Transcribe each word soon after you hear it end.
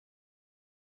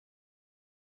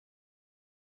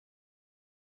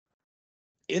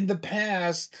In the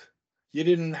past, you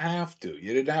didn't have to.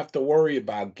 You didn't have to worry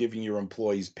about giving your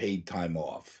employees paid time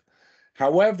off.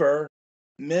 However,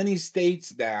 many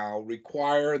states now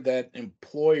require that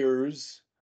employers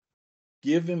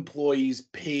give employees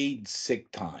paid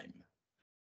sick time.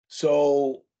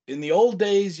 So in the old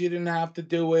days, you didn't have to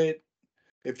do it.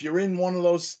 If you're in one of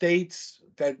those states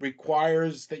that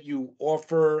requires that you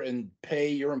offer and pay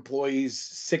your employees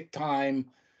sick time,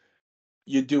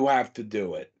 you do have to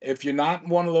do it. If you're not in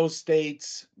one of those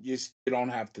states, you don't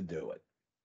have to do it.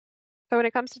 So when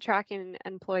it comes to tracking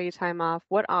employee time off,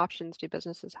 what options do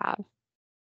businesses have?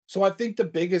 So I think the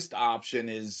biggest option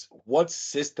is what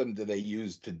system do they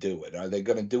use to do it? Are they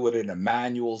going to do it in a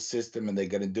manual system? Are they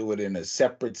going to do it in a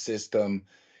separate system?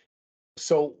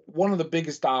 So one of the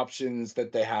biggest options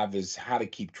that they have is how to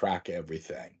keep track of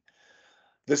everything.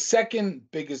 The second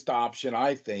biggest option,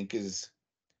 I think, is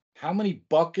how many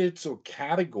buckets or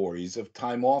categories of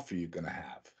time off are you going to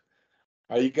have?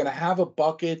 Are you going to have a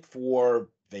bucket for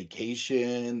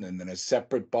vacation and then a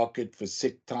separate bucket for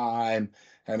sick time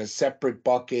and a separate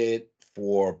bucket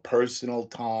for personal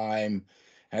time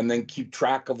and then keep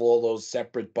track of all those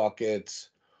separate buckets?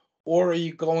 Or are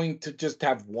you going to just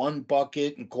have one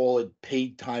bucket and call it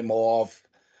paid time off?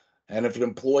 And if an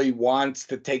employee wants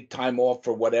to take time off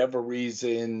for whatever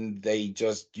reason, they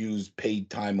just use paid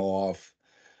time off.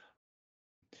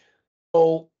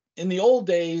 So in the old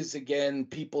days, again,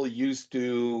 people used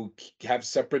to have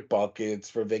separate buckets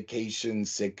for vacation,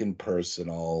 sick, and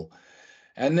personal.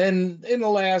 And then in the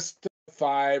last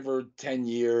 5 or 10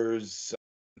 years,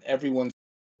 everyone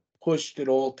pushed it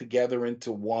all together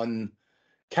into one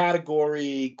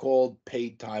category called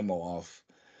paid time off.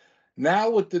 Now,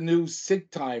 with the new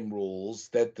sick time rules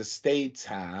that the states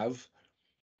have,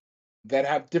 that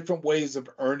have different ways of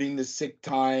earning the sick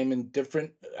time and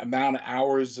different amount of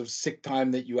hours of sick time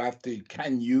that you have to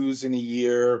can use in a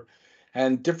year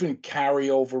and different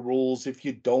carryover rules if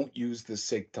you don't use the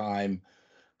sick time.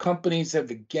 Companies have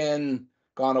again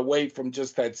gone away from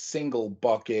just that single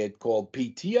bucket called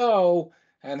PTO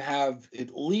and have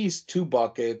at least two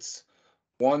buckets,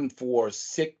 one for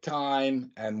sick time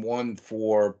and one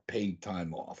for paid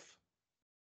time off.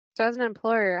 So as an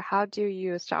employer, how do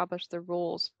you establish the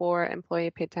rules for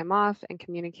employee paid time off and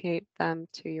communicate them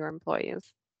to your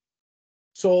employees?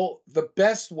 So the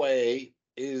best way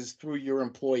is through your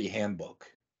employee handbook.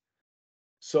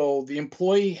 So the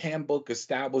employee handbook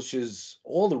establishes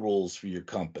all the rules for your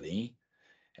company.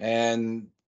 And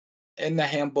in the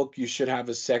handbook, you should have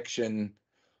a section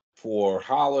for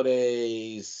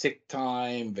holidays, sick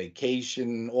time,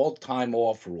 vacation, all time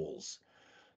off rules.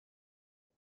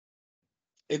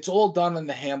 It's all done in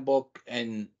the handbook,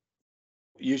 and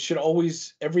you should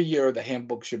always, every year, the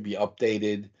handbook should be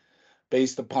updated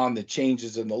based upon the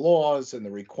changes in the laws and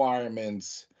the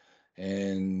requirements.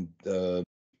 And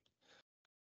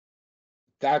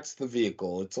that's the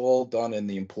vehicle. It's all done in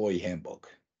the employee handbook.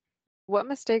 What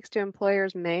mistakes do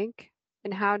employers make,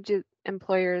 and how do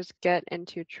employers get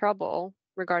into trouble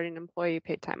regarding employee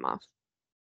paid time off?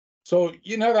 So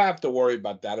you never have to worry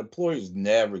about that. Employees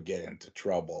never get into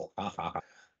trouble.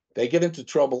 They get into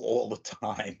trouble all the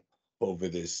time over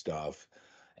this stuff.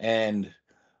 And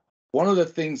one of the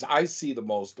things I see the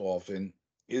most often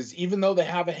is even though they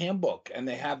have a handbook and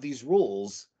they have these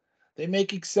rules, they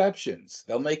make exceptions.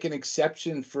 They'll make an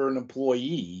exception for an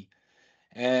employee.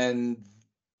 And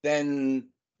then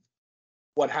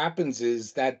what happens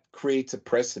is that creates a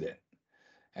precedent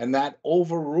and that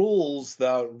overrules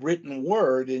the written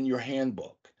word in your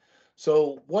handbook.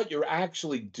 So, what you're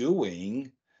actually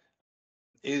doing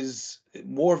is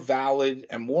more valid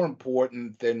and more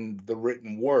important than the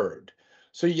written word.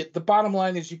 So, the bottom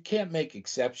line is you can't make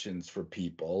exceptions for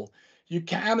people. You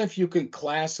can if you can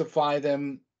classify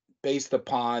them based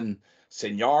upon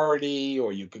seniority,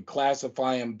 or you could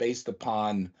classify them based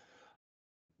upon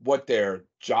what their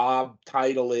job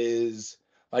title is.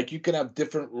 Like you can have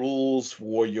different rules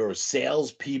for your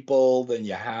salespeople than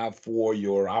you have for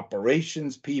your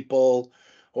operations people,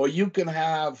 or you can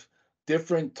have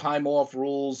different time off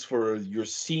rules for your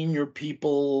senior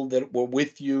people that were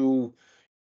with you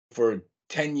for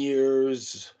 10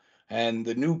 years, and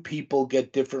the new people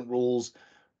get different rules.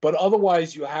 But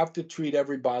otherwise, you have to treat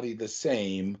everybody the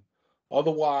same.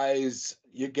 Otherwise,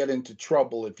 you get into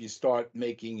trouble if you start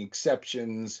making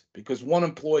exceptions because one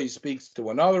employee speaks to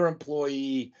another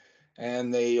employee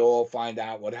and they all find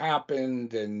out what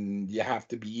happened, and you have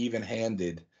to be even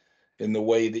handed in the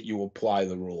way that you apply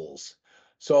the rules.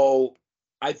 So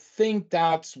I think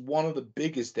that's one of the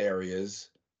biggest areas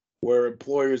where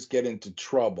employers get into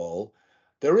trouble.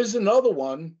 There is another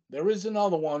one. There is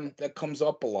another one that comes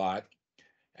up a lot,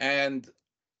 and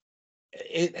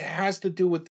It has to do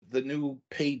with the new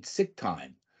paid sick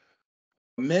time.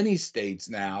 Many states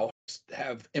now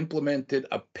have implemented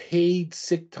a paid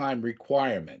sick time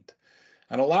requirement,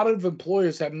 and a lot of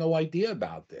employers have no idea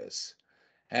about this,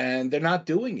 and they're not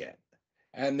doing it.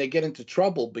 And they get into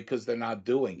trouble because they're not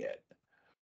doing it.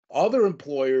 Other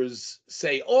employers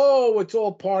say, oh, it's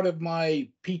all part of my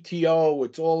PTO,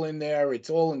 it's all in there, it's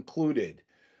all included.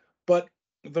 But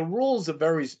the rules are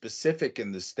very specific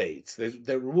in the states.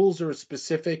 The rules are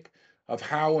specific of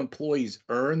how employees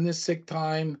earn this sick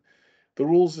time. The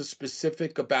rules are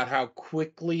specific about how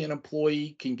quickly an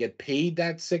employee can get paid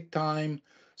that sick time.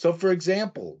 So, for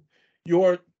example,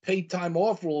 your paid time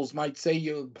off rules might say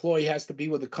your employee has to be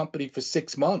with the company for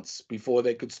 6 months before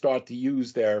they could start to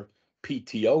use their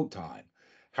PTO time.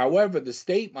 However, the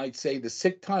state might say the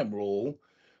sick time rule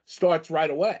starts right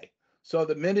away. So,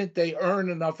 the minute they earn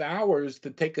enough hours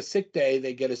to take a sick day,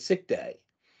 they get a sick day.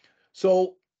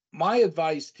 So, my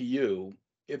advice to you,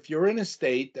 if you're in a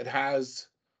state that has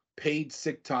paid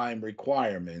sick time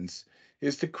requirements,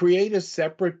 is to create a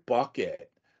separate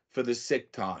bucket for the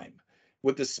sick time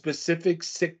with the specific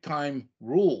sick time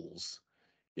rules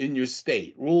in your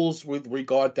state, rules with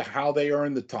regard to how they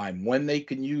earn the time, when they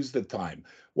can use the time.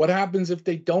 What happens if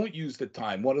they don't use the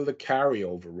time? What are the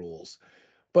carryover rules?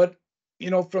 But,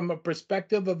 from a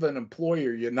perspective of an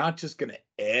employer, you're not just going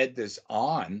to add this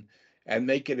on and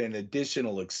make it an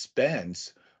additional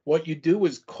expense. What you do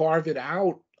is carve it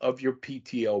out of your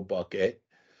PTO bucket.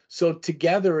 So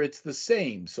together it's the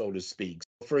same, so to speak.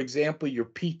 For example, your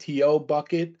PTO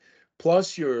bucket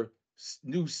plus your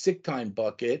new sick time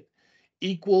bucket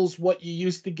equals what you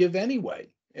used to give anyway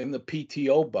in the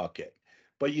PTO bucket.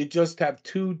 But you just have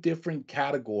two different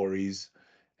categories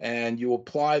and you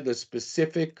apply the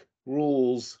specific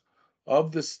rules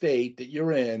of the state that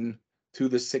you're in to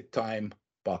the sick time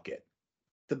bucket.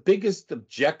 The biggest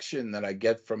objection that I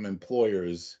get from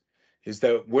employers is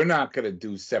that we're not going to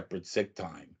do separate sick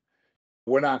time.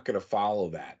 We're not going to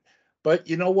follow that. But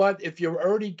you know what? If you're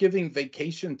already giving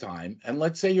vacation time, and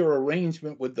let's say your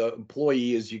arrangement with the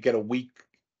employee is you get a week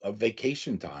of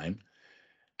vacation time,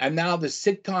 and now the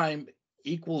sick time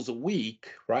equals a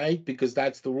week, right? Because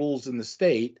that's the rules in the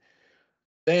state,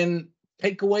 then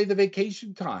take away the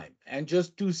vacation time and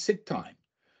just do sick time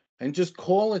and just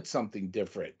call it something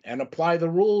different and apply the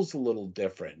rules a little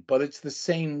different, but it's the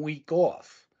same week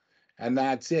off. And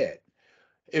that's it.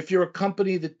 If you're a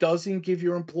company that doesn't give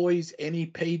your employees any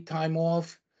paid time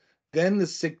off, then the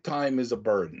sick time is a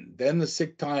burden. Then the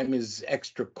sick time is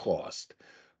extra cost.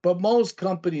 But most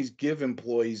companies give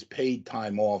employees paid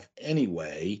time off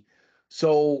anyway.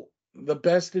 So the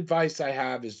best advice I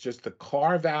have is just to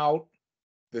carve out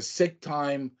the sick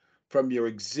time from your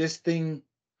existing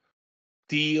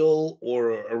deal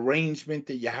or arrangement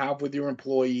that you have with your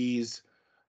employees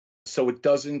so it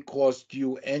doesn't cost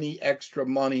you any extra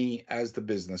money as the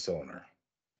business owner.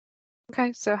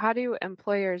 Okay, so how do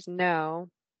employers know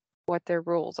what their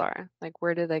rules are? Like,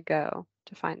 where do they go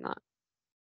to find that?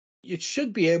 You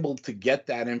should be able to get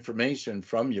that information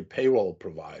from your payroll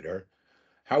provider.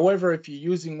 However, if you're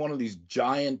using one of these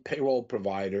giant payroll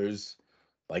providers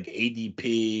like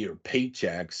ADP or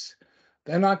Paychex,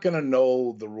 they're not going to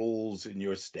know the rules in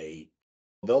your state.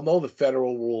 They'll know the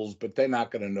federal rules, but they're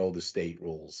not going to know the state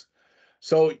rules.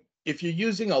 So if you're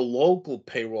using a local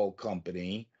payroll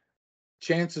company,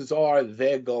 chances are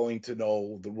they're going to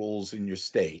know the rules in your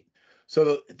state.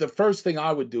 So the first thing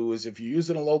I would do is if you're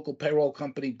using a local payroll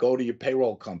company, go to your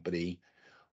payroll company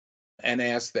and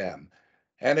ask them.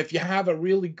 And if you have a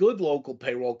really good local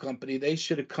payroll company, they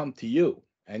should have come to you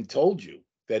and told you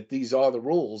that these are the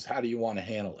rules. How do you want to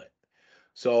handle it?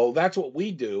 So that's what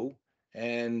we do.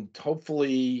 And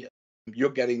hopefully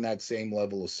you're getting that same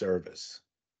level of service.